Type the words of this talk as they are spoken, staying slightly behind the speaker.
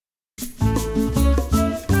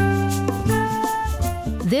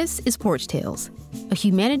This is Porch Tales, a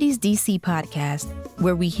Humanities DC podcast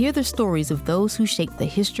where we hear the stories of those who shaped the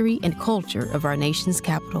history and culture of our nation's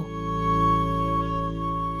capital.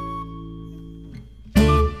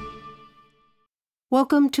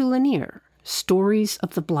 Welcome to Lanier, Stories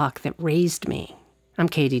of the Block That Raised Me. I'm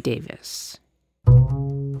Katie Davis.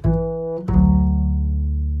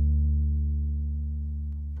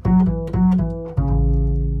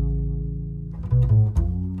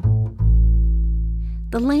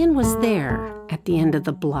 The land was there at the end of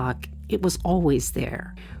the block. It was always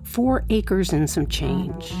there. 4 acres and some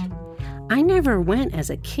change. I never went as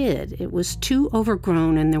a kid. It was too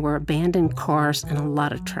overgrown and there were abandoned cars and a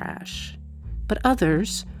lot of trash. But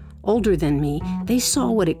others, older than me, they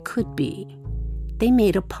saw what it could be. They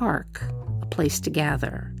made a park, a place to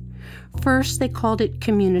gather. First, they called it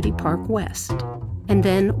Community Park West, and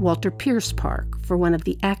then Walter Pierce Park for one of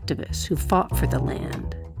the activists who fought for the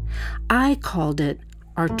land. I called it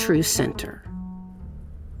our true center.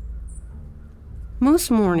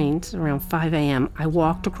 Most mornings, around 5 a.m., I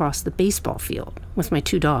walked across the baseball field with my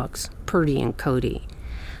 2 dogs, Purdy and Cody.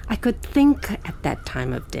 I could think at that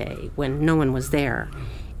time of day when no one was there.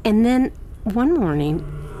 And then one morning,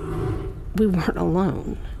 we weren't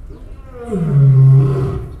alone.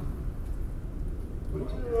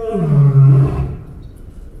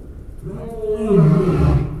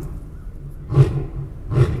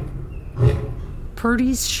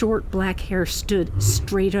 Purdy's short black hair stood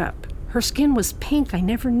straight up. Her skin was pink. I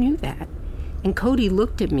never knew that. And Cody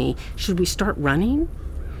looked at me. Should we start running?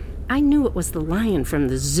 I knew it was the lion from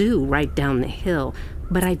the zoo right down the hill,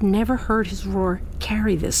 but I'd never heard his roar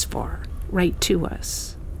carry this far, right to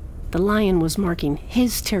us. The lion was marking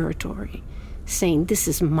his territory, saying, "This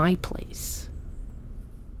is my place."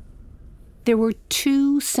 There were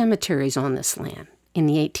 2 cemeteries on this land in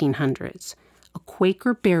the 1800s, a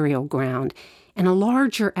Quaker burial ground and a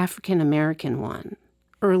larger African-American one.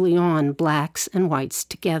 Early on, blacks and whites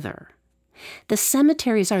together. The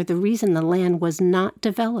cemeteries are the reason the land was not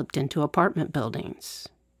developed into apartment buildings.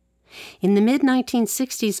 In the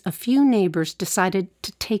mid-1960s, a few neighbors decided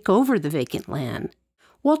to take over the vacant land.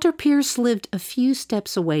 Walter Pierce lived a few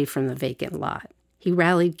steps away from the vacant lot. He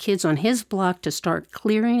rallied kids on his block to start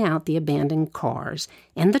clearing out the abandoned cars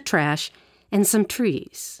and the trash and some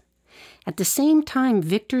trees. At the same time,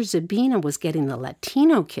 Victor Zabina was getting the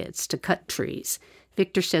Latino kids to cut trees.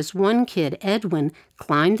 Victor says one kid, Edwin,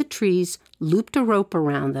 climbed the trees, looped a rope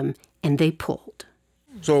around them, and they pulled.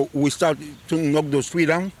 So we started to knock those trees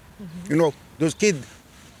down. Mm-hmm. You know, those kids,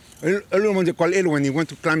 earlier when they call Edwin, he went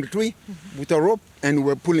to climb the tree with a rope, and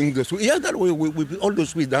we're pulling the trees. Yeah, that way we put all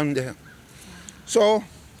those trees down there. So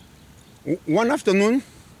one afternoon,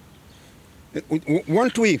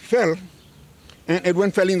 one tree fell, and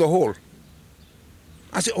Edwin fell in the hole.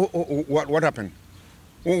 I said, what happened?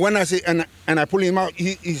 When I say, and I pull him out,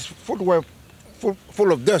 his foot were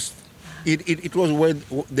full of dust. It was where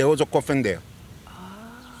there was a coffin there. Oh.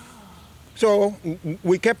 So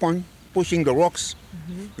we kept on pushing the rocks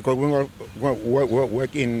because we were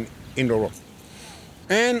working in the rock.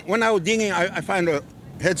 And when I was digging, I found a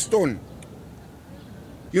headstone.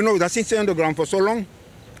 You know, that since underground for so long,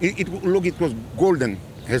 it was golden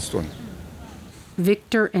headstone.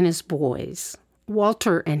 Victor and his boys,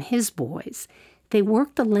 Walter and his boys, they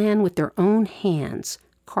worked the land with their own hands,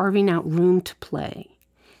 carving out room to play.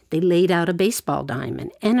 They laid out a baseball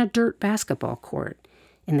diamond and a dirt basketball court.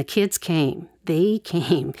 And the kids came. They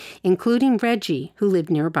came, including Reggie, who lived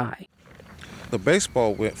nearby. The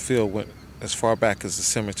baseball field went as far back as the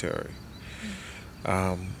cemetery.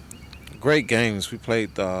 Great games. We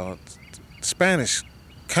played Spanish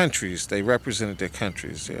countries. They represented their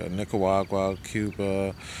countries. Nicaragua,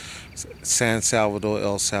 Cuba, San Salvador,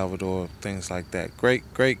 El Salvador, things like that.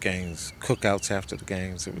 Great games. Cookouts after the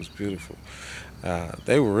games. It was beautiful.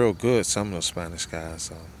 They were real good, some of those Spanish guys.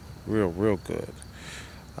 Real good.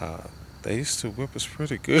 They used to whip us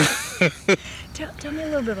pretty good. Tell me a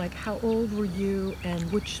little bit, like, how old were you and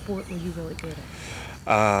which sport were you really good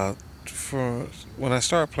at? When I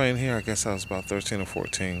started playing here, I guess I was about 13 or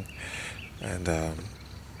 14. And,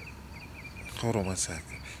 hold on one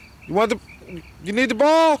second. You need the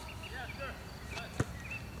ball?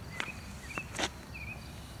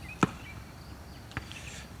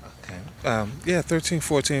 Okay. 13,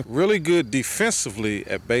 14. Really good defensively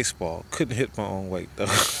at baseball. Couldn't hit my own weight, though.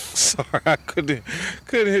 Sorry, I couldn't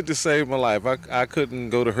hit to save my life. I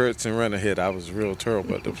couldn't go to Hertz and run a hit. I was real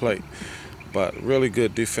terrible at the plate. But really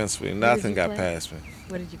good defensively. Nothing got past me.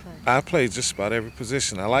 What did you play? I played just about every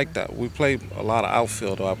position. I like that. We played a lot of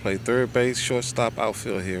outfield, though. I played third base, shortstop,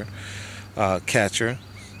 outfield here, catcher.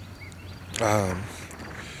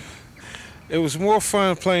 it was more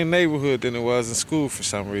fun playing neighborhood than it was in school for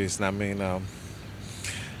some reason. I mean,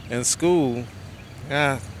 in school,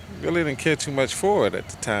 I really didn't care too much for it at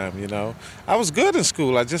the time, you know. I was good in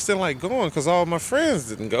school. I just didn't like going because all my friends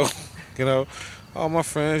didn't go, you know. All my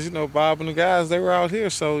friends, you know, Bob and the guys, they were out here,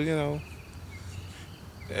 so, you know,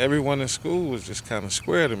 everyone in school was just kind of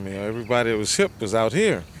square to me. Everybody that was hip was out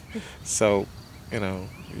here. So, you know,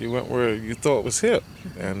 you went where you thought was hip,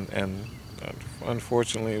 and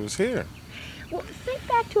unfortunately it was here. Well, think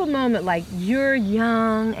back to a moment like you're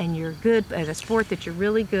young and you're good at a sport that you're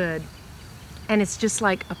really good, and it's just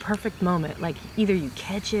like a perfect moment. Like either you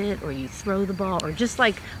catch it or you throw the ball, or just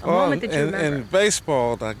like a moment that you remember. In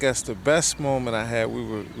baseball, I guess the best moment I had, we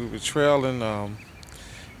were trailing.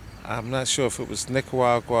 I'm not sure if it was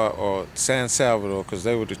Nicaragua or San Salvador, because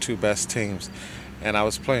they were the two best teams. And I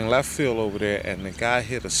was playing left field over there, and the guy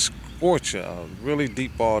hit a scorcher, a really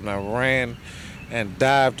deep ball, and I ran and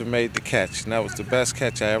dived and made the catch. And that was the best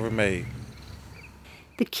catch I ever made.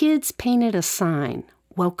 The kids painted a sign,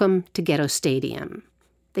 "Welcome to Ghetto Stadium."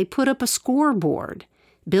 They put up a scoreboard,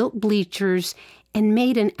 built bleachers, and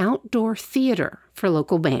made an outdoor theater for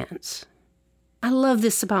local bands. I love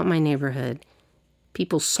this about my neighborhood.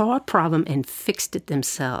 People saw a problem and fixed it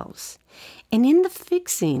themselves. And in the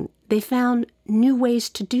fixing, they found new ways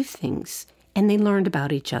to do things, and they learned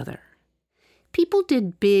about each other. People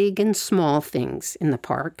did big and small things in the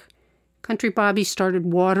park. Country Bobby started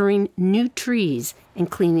watering new trees and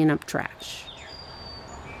cleaning up trash.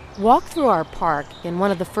 Walk through our park, and one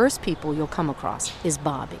of the first people you'll come across is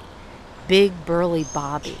Bobby. Big, burly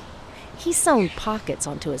Bobby. He's sewn pockets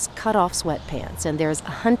onto his cut-off sweatpants, and there's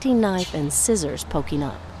a hunting knife and scissors poking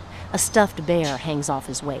up. A stuffed bear hangs off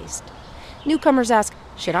his waist. Newcomers ask,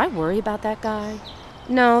 "Should I worry about that guy?"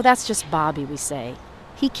 "No, that's just Bobby," we say.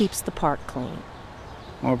 He keeps the park clean.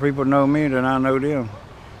 More people know me than I know them.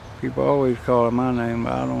 People always call my name,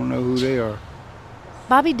 but I don't know who they are.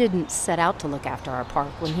 Bobby didn't set out to look after our park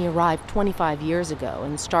when he arrived 25 years ago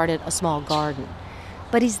and started a small garden.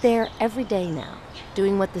 But he's there every day now,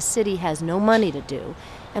 doing what the city has no money to do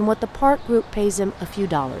and what the park group pays him a few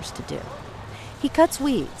dollars to do. He cuts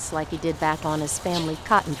weeds like he did back on his family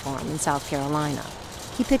cotton farm in South Carolina.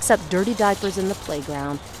 He picks up dirty diapers in the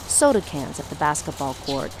playground, soda cans at the basketball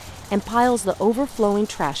court, and piles the overflowing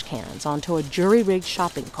trash cans onto a jury-rigged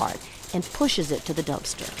shopping cart and pushes it to the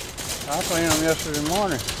dumpster. I cleaned them yesterday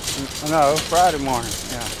morning. No, Friday morning,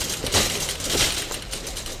 yeah.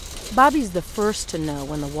 Bobby's the first to know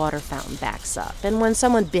when the water fountain backs up and when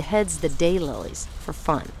someone beheads the daylilies for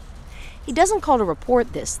fun. He doesn't call to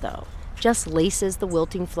report this, though, just laces the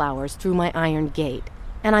wilting flowers through my iron gate,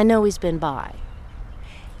 and I know he's been by.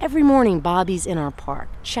 Every morning, Bobby's in our park,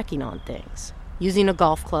 checking on things, using a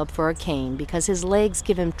golf club for a cane because his legs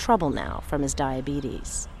give him trouble now from his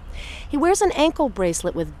diabetes. He wears an ankle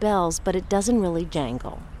bracelet with bells, but it doesn't really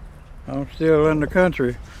jangle. I'm still in the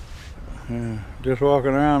country. Just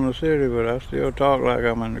walking around the city, but I still talk like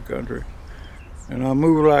I'm in the country. And I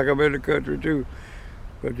move like I'm in the country, too.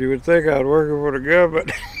 But you would think I was working for the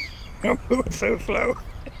government. I'm moving so slow.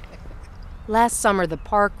 Last summer, the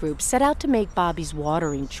park group set out to make Bobby's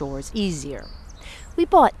watering chores easier. We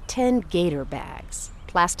bought 10 gator bags,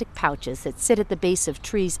 plastic pouches that sit at the base of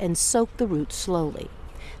trees and soak the roots slowly.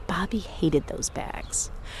 Bobby hated those bags.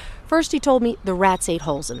 First, he told me the rats ate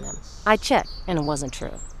holes in them. I checked, and it wasn't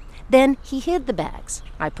true. Then he hid the bags.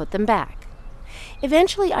 I put them back.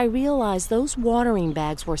 Eventually, I realized those watering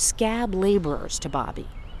bags were scab laborers to Bobby.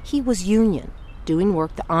 He was union, doing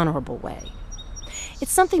work the honorable way.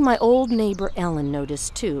 It's something my old neighbor Ellen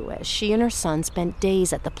noticed, too, as she and her son spent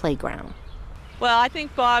days at the playground. Well, I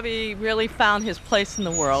think Bobby really found his place in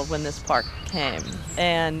the world when this park came,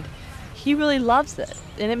 and he really loves it,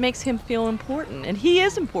 and it makes him feel important, and he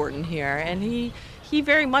is important here, and he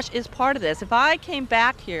very much is part of this. If I came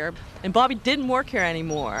back here and Bobby didn't work here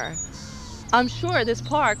anymore, I'm sure this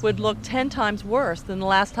park would look 10 times worse than the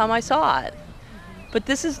last time I saw it. But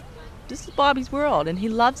this is Bobby's world, and he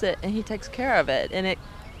loves it, and he takes care of it, and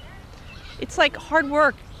it's like hard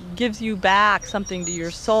work gives you back something to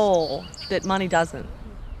your soul that money doesn't.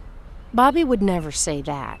 Bobby would never say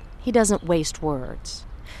that. He doesn't waste words.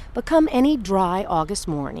 But come any dry August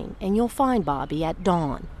morning, and you'll find Bobby at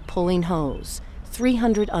dawn, pulling hose,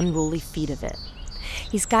 300 unruly feet of it.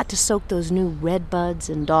 He's got to soak those new redbuds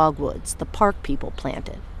and dogwoods the park people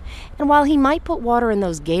planted. And while he might put water in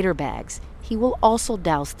those gator bags, he will also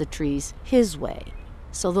douse the trees his way,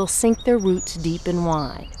 so they'll sink their roots deep and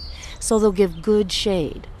wide, so they'll give good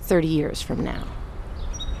shade 30 years from now.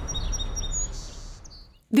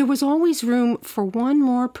 There was always room for one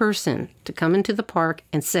more person to come into the park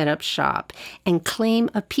and set up shop and claim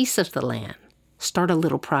a piece of the land. start a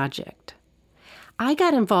little project. I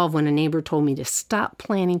got involved when a neighbor told me to stop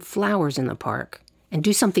planting flowers in the park and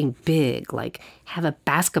do something big, like have a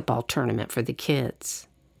basketball tournament for the kids.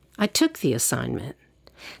 I took the assignment.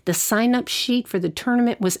 The sign-up sheet for the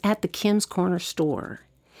tournament was at the Kim's Corner store.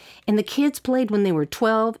 And the kids played when they were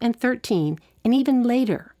 12 and 13, and even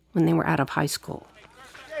later when they were out of high school.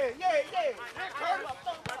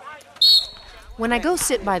 When I go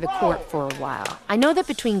sit by the court for a while, I know that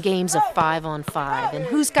between games of 5-on-5 and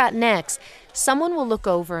who's got next, someone will look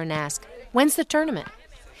over and ask, when's the tournament?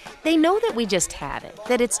 They know that we just had it,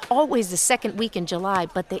 that it's always the second week in July,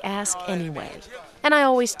 but they ask anyway. And I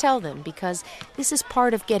always tell them because this is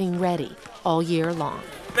part of getting ready all year long.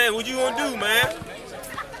 Man, what you gonna do, man?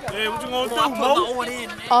 Man, what you gonna do,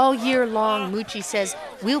 Mo? All year long, Moochie says,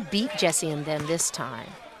 we'll beat Jesse and them this time.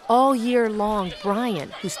 All year long,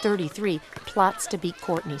 Brian, who's 33, plots to beat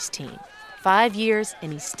Courtney's team. 5 years,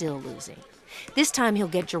 and he's still losing. This time he'll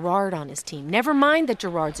get Gerard on his team. Never mind that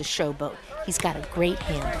Gerard's a showboat. He's got a great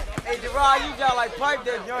handle. Hey, Gerard, you got like pipe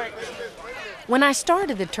that joint. When I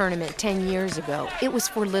started the tournament 10 years ago, it was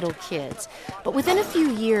for little kids. But within a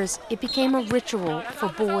few years, it became a ritual for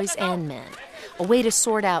boys and men. A way to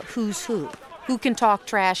sort out who's who can talk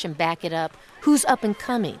trash and back it up, who's up and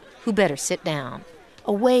coming, who better sit down.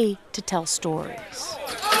 A way to tell stories.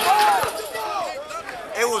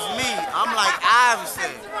 It was me. I'm like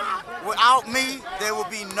Iverson. Without me, there would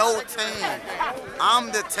be no team. I'm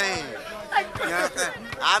the team. You understand?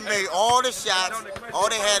 I made all the shots. All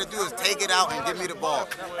they had to do is take it out and give me the ball.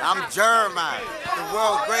 I'm Jeremiah, the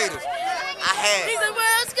world's greatest.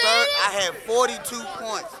 I had 42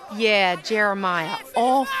 points. Yeah, Jeremiah,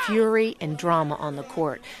 all fury and drama on the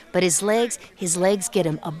court. But his legs get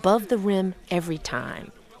him above the rim every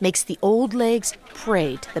time. Makes the old legs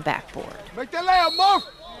pray to the backboard. Make that layup, Mo!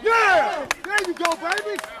 Yeah! There you go,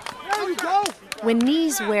 baby! There you go! When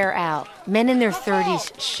knees wear out, men in their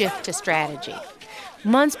 30s shift to strategy.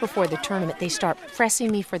 Months before the tournament, they start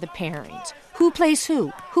pressing me for the pairings. Who plays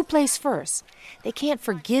who? Who plays first? They can't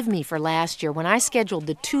forgive me for last year when I scheduled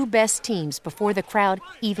the 2 best teams before the crowd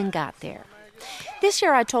even got there. This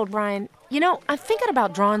year I told Brian, I'm thinking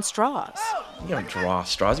about drawing straws. You don't draw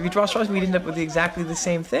straws. If you draw straws, we'd end up with exactly the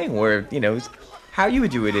same thing where, how you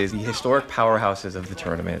would do it is the historic powerhouses of the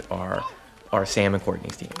tournament are Sam and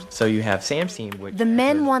Courtney's teams. So you have Sam's team, which... The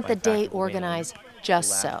men want the day organized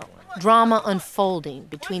just so. Drama unfolding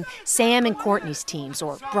between Sam and Courtney's teams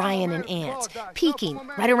or Brian and Ant's, peaking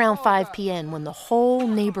right around 5 p.m. when the whole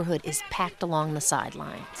neighborhood is packed along the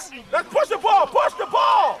sidelines. Let's push the ball! Push the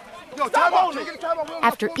ball! Yo, time out.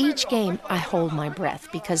 After each game, I hold my breath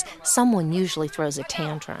because someone usually throws a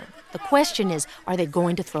tantrum. The question is, are they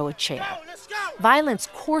going to throw a chair? Violence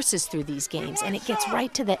courses through these games, and it gets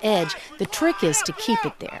right to the edge. The trick is to keep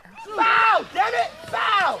it there. Foul! Damn it!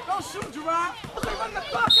 Foul! Don't shoot, Gerard. Run the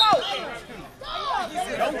fuck out!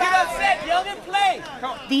 Don't get upset, young, and play.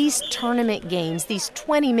 These tournament games, these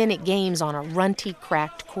 20-minute games on a runty,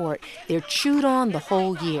 cracked court, they're chewed on the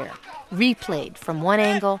whole year. Replayed from one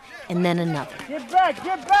angle and then another. Get back,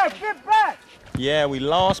 get back, get back! Yeah, we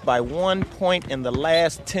lost by 1 point in the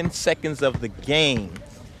last 10 seconds of the game.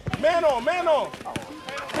 Man on, man on.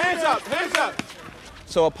 Hands up, hands up.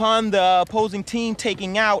 So upon the opposing team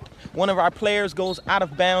taking out, one of our players goes out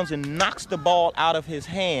of bounds and knocks the ball out of his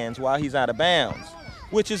hands while he's out of bounds,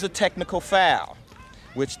 which is a technical foul,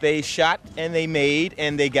 which they shot and they made,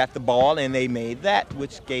 and they got the ball and they made that,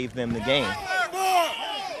 which gave them the game.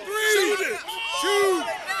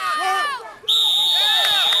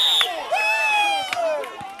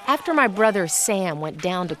 After my brother Sam went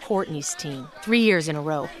down to Courtney's team 3 years in a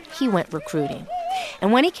row, he went recruiting.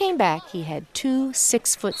 And when he came back, he had 2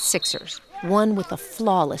 6'6"ers, one with a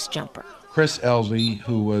flawless jumper. Chris Elsie,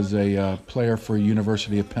 who was a player for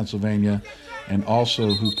University of Pennsylvania and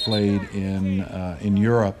also who played in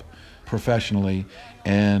Europe professionally,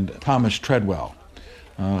 and Thomas Treadwell,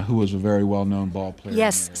 who was a very well-known ball player.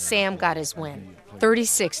 Yes, Sam got his win,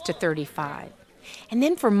 36-35. And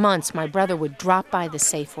then for months, my brother would drop by the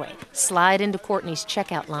Safeway, slide into Courtney's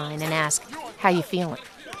checkout line and ask, how you feeling?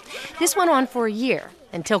 This went on for a year,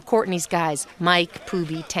 until Courtney's guys, Mike,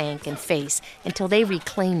 Poobie, Tank, and Face, until they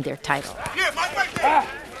reclaimed their title.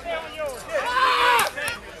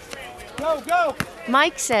 Go, go!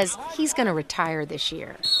 Mike says he's going to retire this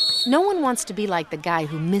year. No one wants to be like the guy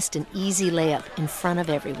who missed an easy layup in front of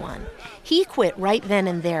everyone. He quit right then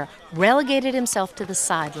and there, relegated himself to the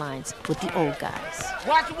sidelines with the old guys.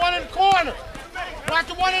 Watch the one in the corner! Watch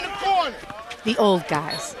the one in the corner! The old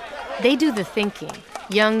guys. They do the thinking.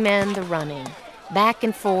 Young men, the running. Back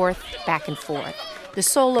and forth, back and forth. The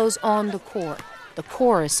solos on the court. the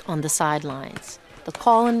chorus on the sidelines, the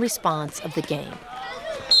call and response of the game.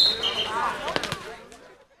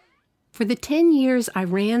 For the 10 years I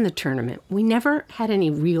ran the tournament, we never had any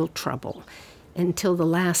real trouble until the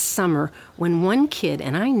last summer when one kid,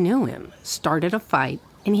 and I knew him, started a fight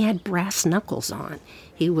and he had brass knuckles on.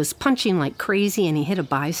 He was punching like crazy and he hit a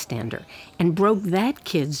bystander and broke that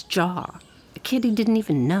kid's jaw, a kid he didn't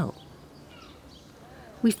even know.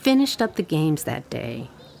 We finished up the games that day,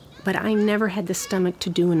 but I never had the stomach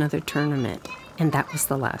to do another tournament, and that was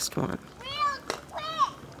the last one.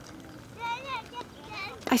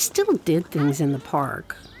 I still did things in the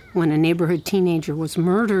park. When a neighborhood teenager was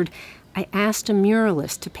murdered, I asked a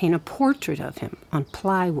muralist to paint a portrait of him on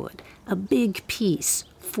plywood, a big piece,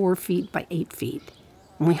 4 feet by 8 feet.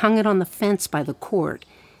 And we hung it on the fence by the court.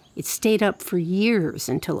 It stayed up for years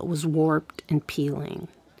until it was warped and peeling.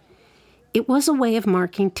 It was a way of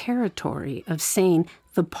marking territory, of saying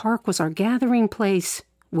the park was our gathering place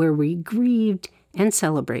where we grieved and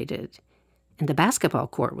celebrated, and the basketball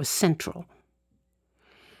court was central.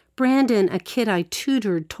 Brandon, a kid I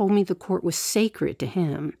tutored, told me the court was sacred to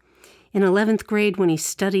him. In 11th grade, when he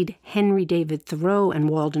studied Henry David Thoreau and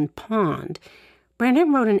Walden Pond,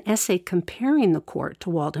 Brandon wrote an essay comparing the court to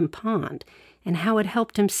Walden Pond and how it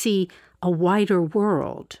helped him see a wider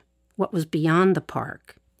world, what was beyond the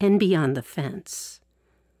park and beyond the fence.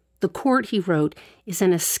 The court, he wrote, is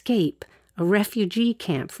an escape, a refugee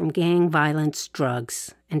camp from gang violence,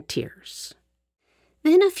 drugs, and tears.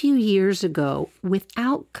 Then a few years ago,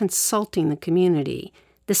 without consulting the community,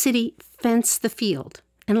 the city fenced the field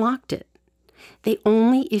and locked it. They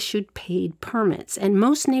only issued paid permits, and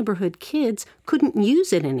most neighborhood kids couldn't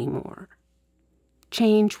use it anymore.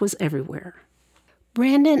 Change was everywhere.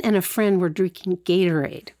 Brandon and a friend were drinking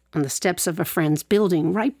Gatorade on the steps of a friend's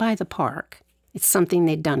building right by the park. It's something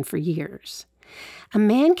they'd done for years. A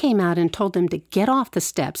man came out and told them to get off the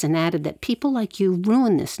steps and added that people like you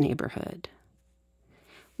ruin this neighborhood.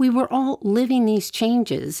 We were all living these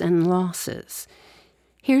changes and losses.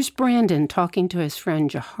 Here's Brandon talking to his friend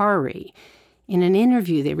Jahari in an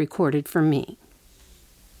interview they recorded for me.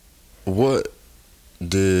 What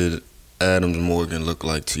did Adams Morgan look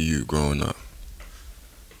like to you growing up?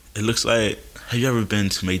 It looks like, have you ever been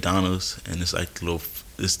to McDonald's and it's like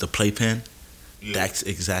it's the playpen? Yeah. That's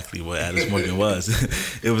exactly what Adams Morgan was.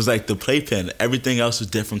 It was like the playpen. Everything else was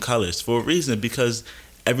different colors for a reason, because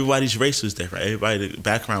everybody's race was different. Everybody's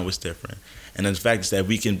background was different. And the fact is that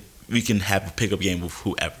we can have a pickup game with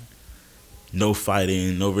whoever. No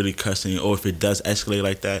fighting, no really cussing, or if it does escalate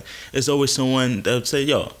like that, it's always someone that would say,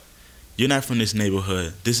 yo, you're not from this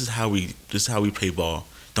neighborhood. This is how we play ball.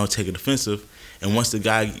 Don't take it offensive. And once the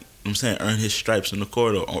guy, earn his stripes in the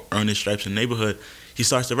court or earn his stripes in the neighborhood, he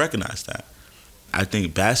starts to recognize that. I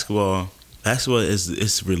think basketball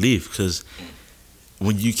is relief, because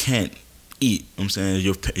when you can't eat,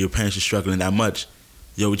 your parents are struggling that much,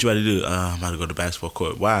 yo, what you about to do? I'm about to go to the basketball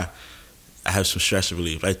court. Why? I have some stress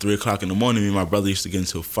relief. Like 3 o'clock in the morning, me and my brother used to get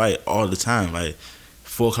into a fight all the time. Like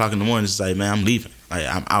 4 o'clock in the morning, it's like, man, I'm leaving. Like,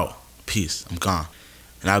 I'm out. Peace. I'm gone.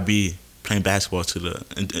 And I'll be playing basketball till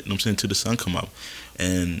the sun come up.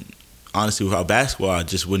 And honestly, without basketball, I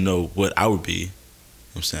just wouldn't know what I would be.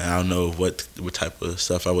 I don't know what type of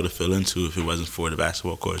stuff I would have fell into if it wasn't for the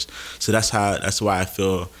basketball course. So that's why I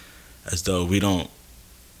feel as though we don't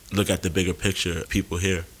look at the bigger picture of people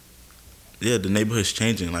here. Yeah, the neighborhood's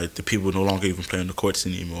changing. Like, the people no longer even play on the courts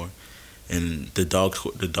anymore, and the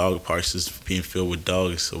dog parks is being filled with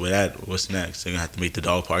dogs. So with that, what's next? They're gonna have to make the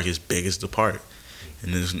dog park as big as the park,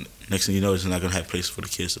 and then next thing you know, it's not gonna have places for the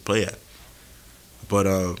kids to play at. But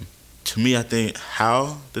to me, I think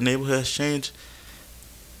how the neighborhood has changed,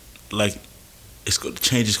 like,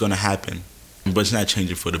 change is gonna happen, but it's not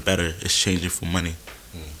changing for the better. It's changing for money.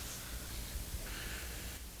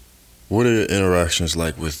 What are your interactions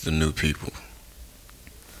like with the new people?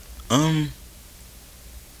 I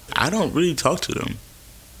don't really talk to them.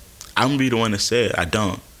 I'm gonna be the one to say it. I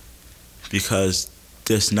don't, because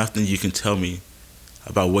there's nothing you can tell me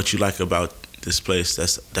about what you like about this place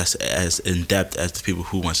that's as in depth as the people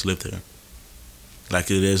who once lived there.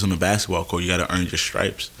 Like it is on the basketball court, you gotta earn your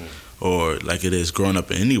stripes, or like it is growing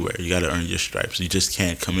up anywhere, you gotta earn your stripes. You just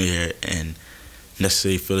can't come in here and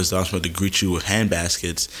necessarily feel as though I'm supposed to greet you with hand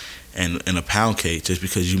baskets and a pound cake just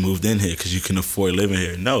because you moved in here because you can afford living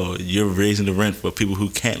here. No, you're raising the rent for people who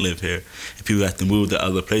can't live here, and people have to move to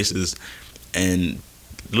other places, and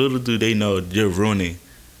little do they know you're ruining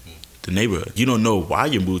the neighborhood. You don't know why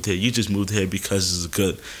you moved here. You just moved here because it's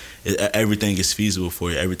good. Everything is feasible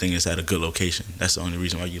for you. Everything is at a good location. That's the only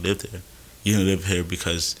reason why you lived here. You didn't live here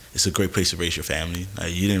because it's a great place to raise your family.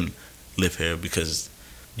 Like, you didn't live here because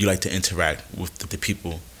you like to interact with the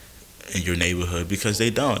people in your neighborhood because they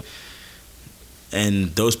don't.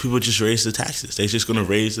 And those people just raise the taxes. They're just going to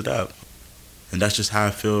raise it up. And that's just how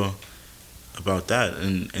I feel about that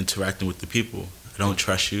and interacting with the people. I don't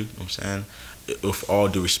trust you, you know what I'm saying? With all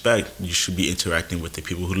due respect, you should be interacting with the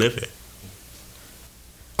people who live here.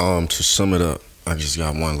 To sum it up, I just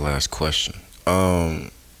got one last question. Do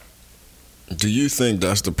you think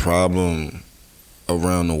that's the problem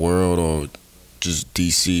around the world or just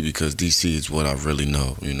DC? Because DC is what I really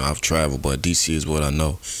know. You know, I've traveled, but DC is what I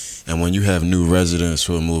know. And when you have new residents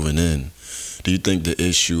who are moving in, do you think the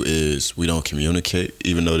issue is we don't communicate,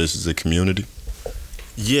 even though this is a community?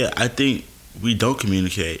 Yeah, I think we don't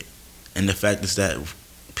communicate. And the fact is that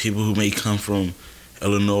people who may come from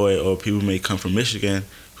Illinois or people who may come from Michigan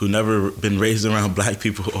who never been raised around black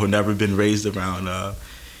people or never been raised around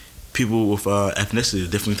people with ethnicity, a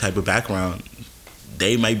different type of background,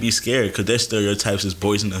 they might be scared because their stereotypes is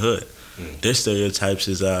boys in the hood. Their stereotypes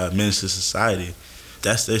is menace to society.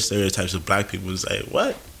 That's their stereotypes of black people. It's like,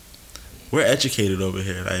 what? We're educated over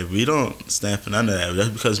here. Like, we don't stand for none of that.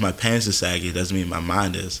 Just because my pants are saggy doesn't mean my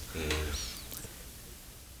mind is.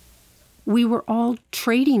 We were all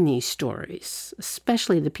trading these stories,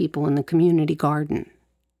 especially the people in the community garden.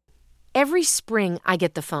 Every spring, I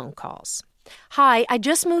get the phone calls. Hi, I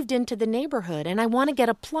just moved into the neighborhood and I want to get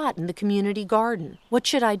a plot in the community garden. What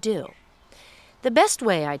should I do? The best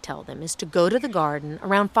way, I tell them, is to go to the garden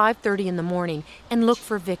around 5:30 in the morning and look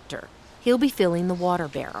for Victor. He'll be filling the water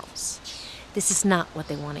barrels. This is not what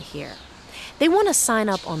they want to hear. They want to sign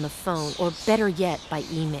up on the phone, or better yet, by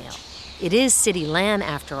email. It is city land,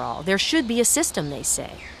 after all. There should be a system, they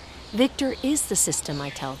say. Victor is the system, I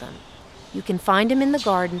tell them. You can find him in the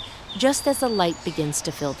garden just as the light begins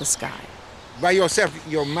to fill the sky. By yourself,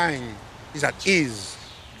 your mind is at ease.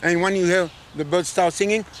 And when you hear the birds start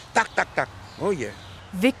singing, tak, tak, tak. Oh, yeah.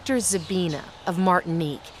 Victor Zabina of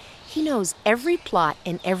Martinique. He knows every plot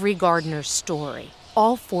and every gardener's story,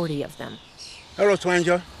 all 40 of them. Hello,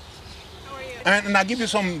 stranger. How are you? And I'll give you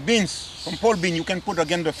some beans, some pole bean you can put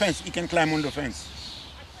against the fence. You can climb on the fence.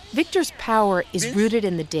 Victor's power is rooted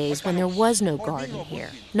in the days when there was no garden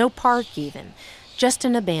here, no park even, just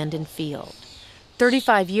an abandoned field.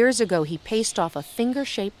 35 years ago, he paced off a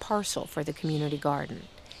finger-shaped parcel for the community garden.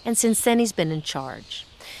 And since then, he's been in charge.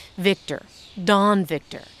 Victor, Don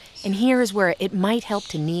Victor. And here is where it might help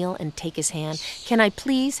to kneel and take his hand. Can I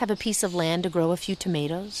please have a piece of land to grow a few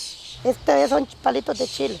tomatoes? Son palitos de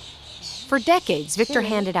chile. For decades, Victor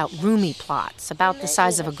handed out roomy plots about the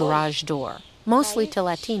size of a garage door, mostly to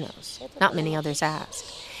Latinos. Not many others asked.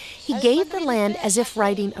 He gave the land as if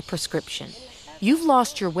writing a prescription. You've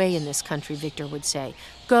lost your way in this country, Victor would say.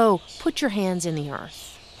 Go, put your hands in the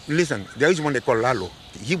earth. Listen, there is one they call Lalo.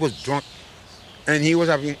 He was drunk, and he was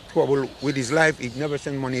having trouble with his life. He never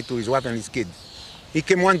sent money to his wife and his kid. He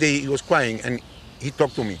came one day, he was crying, and he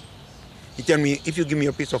talked to me. He told me, if you give me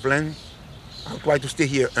a piece of land, I'll try to stay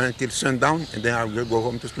here until sundown, and then I'll go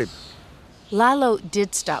home to sleep. Lalo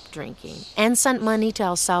did stop drinking and sent money to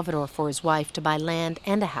El Salvador for his wife to buy land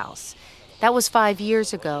and a house. That was 5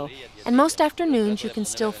 years ago, and most afternoons you can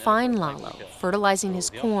still find Lalo fertilizing his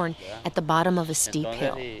corn at the bottom of a steep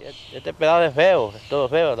hill. Este pedazo es feo, es todo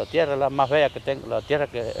feo. La tierra es la más fea que tengo, la tierra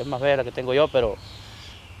que es más fea la que tengo yo, pero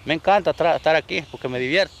me encanta estar aquí porque me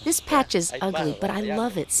divierte. This patch is ugly, but I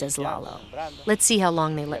love it, says Lalo. Let's see how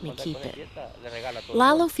long they let me keep it.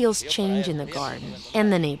 Lalo feels change in the garden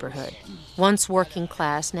and the neighborhood. Once working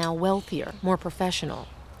class, now wealthier, more professional.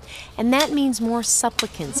 And that means more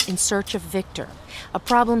supplicants in search of Victor, a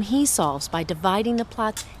problem he solves by dividing the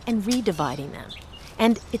plots and redividing them.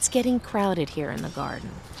 And it's getting crowded here in the garden.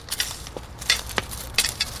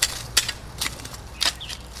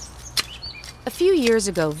 A few years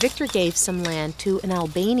ago, Victor gave some land to an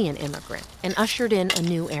Albanian immigrant and ushered in a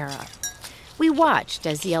new era. We watched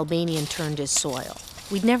as the Albanian turned his soil.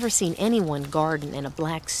 We'd never seen anyone garden in a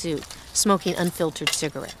black suit, smoking unfiltered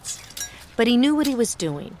cigarettes. But he knew what he was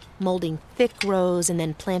doing, molding thick rows and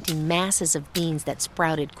then planting masses of beans that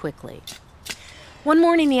sprouted quickly. One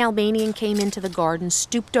morning, the Albanian came into the garden,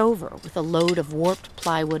 stooped over with a load of warped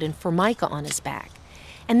plywood and formica on his back.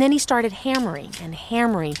 And then he started hammering,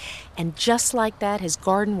 and just like that, his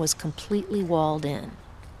garden was completely walled in.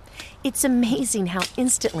 It's amazing how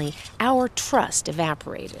instantly our trust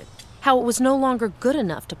evaporated, how it was no longer good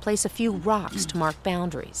enough to place a few rocks to mark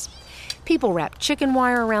boundaries. People wrapped chicken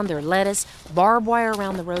wire around their lettuce, barbed wire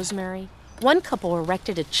around the rosemary. One couple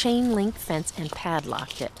erected a chain-link fence and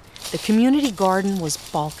padlocked it. The community garden was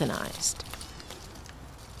balkanized.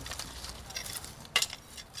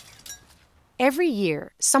 Every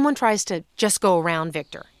year, someone tries to just go around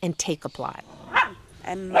Victor and take a plot.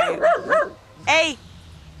 And Ehi!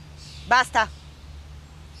 Basta!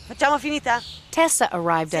 Facciamo finita. Tessa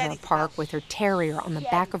arrived at our park with her terrier on the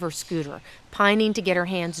back of her scooter, pining to get her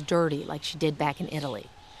hands dirty like she did back in Italy.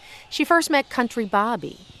 She first met Country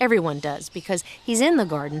Bobby. Everyone does, because he's in the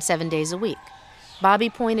garden 7 days a week. Bobby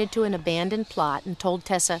pointed to an abandoned plot and told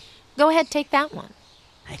Tessa, "Go ahead, take that one."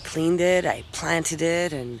 I cleaned it, I planted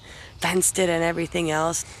it, and fenced it and everything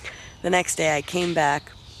else. The next day I came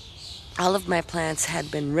back. All of my plants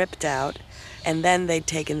had been ripped out, and then they'd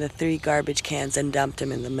taken the 3 garbage cans and dumped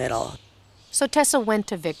them in the middle. So Tessa went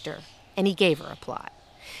to Victor, and he gave her a plot.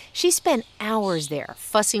 She spent hours there,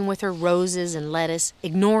 fussing with her roses and lettuce,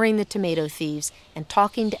 ignoring the tomato thieves, and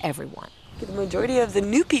talking to everyone. The majority of the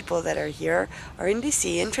new people that are here are in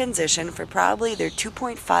D.C. in transition for probably their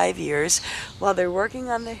 2.5 years while they're working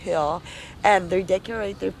on the Hill, and they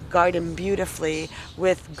decorate their garden beautifully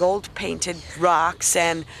with gold-painted rocks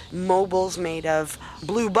and mobiles made of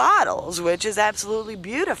blue bottles, which is absolutely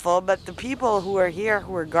beautiful. But the people who are here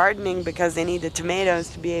who are gardening because they need the tomatoes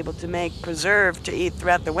to be able to make preserve to eat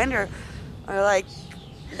throughout the winter are like,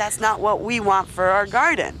 that's not what we want for our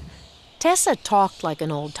garden. Tessa talked like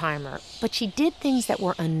an old-timer, but she did things that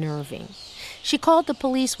were unnerving. She called the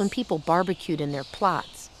police when people barbecued in their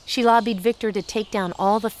plots. She lobbied Victor to take down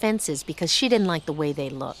all the fences because she didn't like the way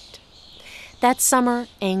they looked. That summer,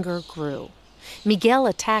 anger grew. Miguel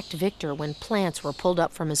attacked Victor when plants were pulled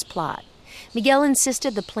up from his plot. Miguel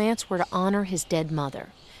insisted the plants were to honor his dead mother.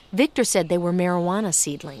 Victor said they were marijuana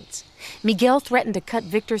seedlings. Miguel threatened to cut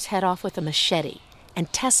Victor's head off with a machete,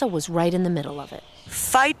 and Tessa was right in the middle of it.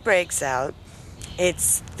 Fight breaks out.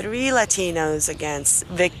 It's 3 Latinos against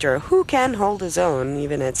Victor, who can hold his own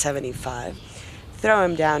even at 75. Throw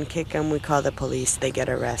him down, kick him, we call the police, they get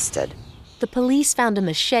arrested. The police found a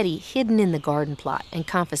machete hidden in the garden plot and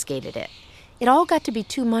confiscated it. It all got to be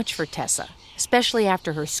too much for Tessa, especially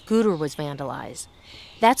after her scooter was vandalized.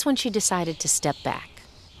 That's when she decided to step back.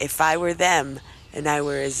 If I were them and I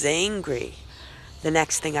were as angry, the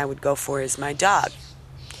next thing I would go for is my dog.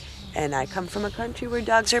 And I come from a country where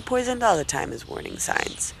dogs are poisoned all the time as warning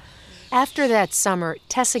signs. After that summer,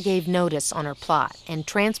 Tessa gave notice on her plot and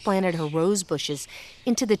transplanted her rose bushes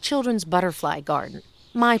into the children's butterfly garden,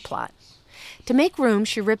 my plot. To make room,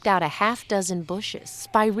 she ripped out a 6 bushes,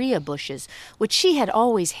 spirea bushes, which she had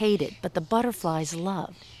always hated, but the butterflies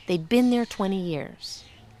loved. They'd been there 20 years.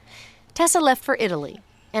 Tessa left for Italy,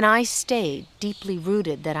 and I stayed, deeply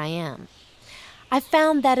rooted that I am. I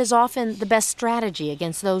found that is often the best strategy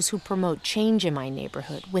against those who promote change in my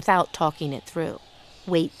neighborhood without talking it through.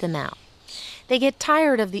 Wait them out. They get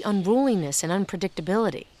tired of the unruliness and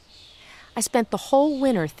unpredictability. I spent the whole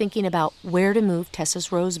winter thinking about where to move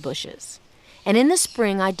Tessa's rose bushes. And in the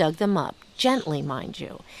spring, I dug them up, gently, mind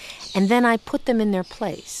you, and then I put them in their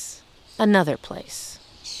place, another place.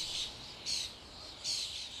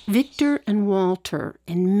 Victor and Walter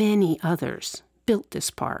and many others built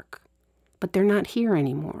this park. But they're not here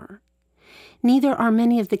anymore. Neither are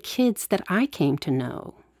many of the kids that I came to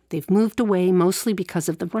know. They've moved away mostly because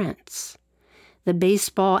of the rents. The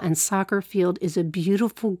baseball and soccer field is a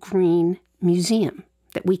beautiful green museum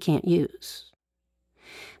that we can't use.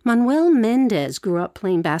 Manuel Mendez grew up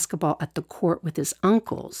playing basketball at the court with his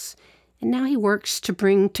uncles, and now he works to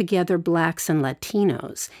bring together blacks and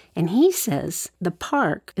Latinos, and he says the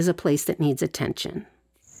park is a place that needs attention.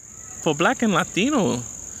 For black and Latino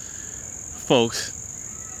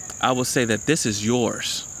folks, I would say that this is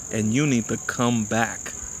yours, and you need to come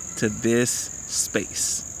back to this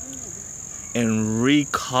space and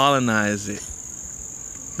recolonize it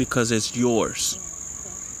because it's yours.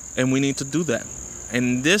 And we need to do that.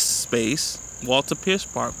 And this space, Walter Pierce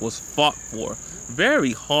Park, was fought for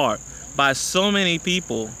very hard by so many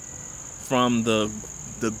people, from the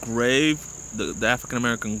grave, the African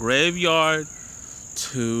American graveyard,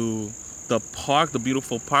 to the park, the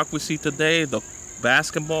beautiful park we see today, the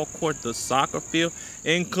basketball court, the soccer field,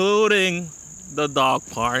 including the dog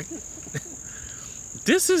park.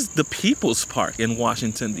 This is the People's Park in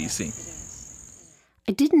Washington, D.C.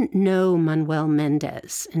 I didn't know Manuel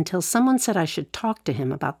Mendez until someone said I should talk to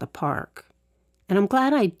him about the park. And I'm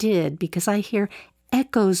glad I did, because I hear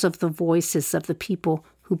echoes of the voices of the people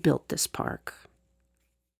who built this park.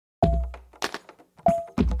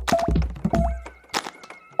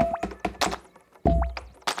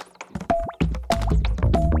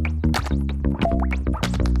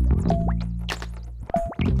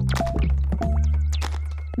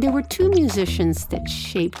 There were 2 musicians that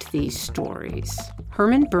shaped these stories,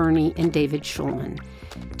 Herman Burney and David Schulman.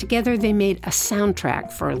 Together they made a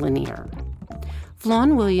soundtrack for Lanier.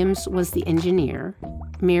 Vaughn Williams was the engineer.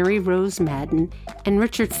 Mary Rose Madden and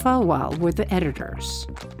Richard Falwell were the editors.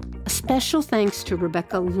 A special thanks to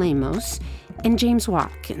Rebecca Lemos and James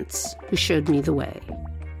Watkins, who showed me the way.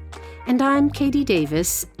 And I'm Katie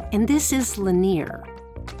Davis, and this is Lanier,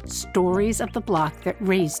 Stories of the Block That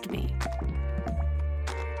Raised Me.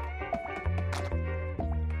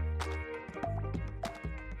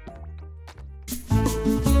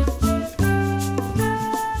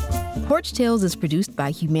 Porch Tales is produced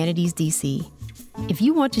by Humanities DC. If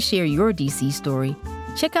you want to share your DC story,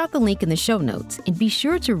 check out the link in the show notes and be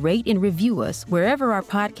sure to rate and review us wherever our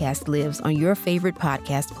podcast lives on your favorite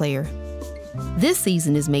podcast player. This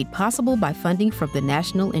season is made possible by funding from the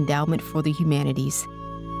National Endowment for the Humanities.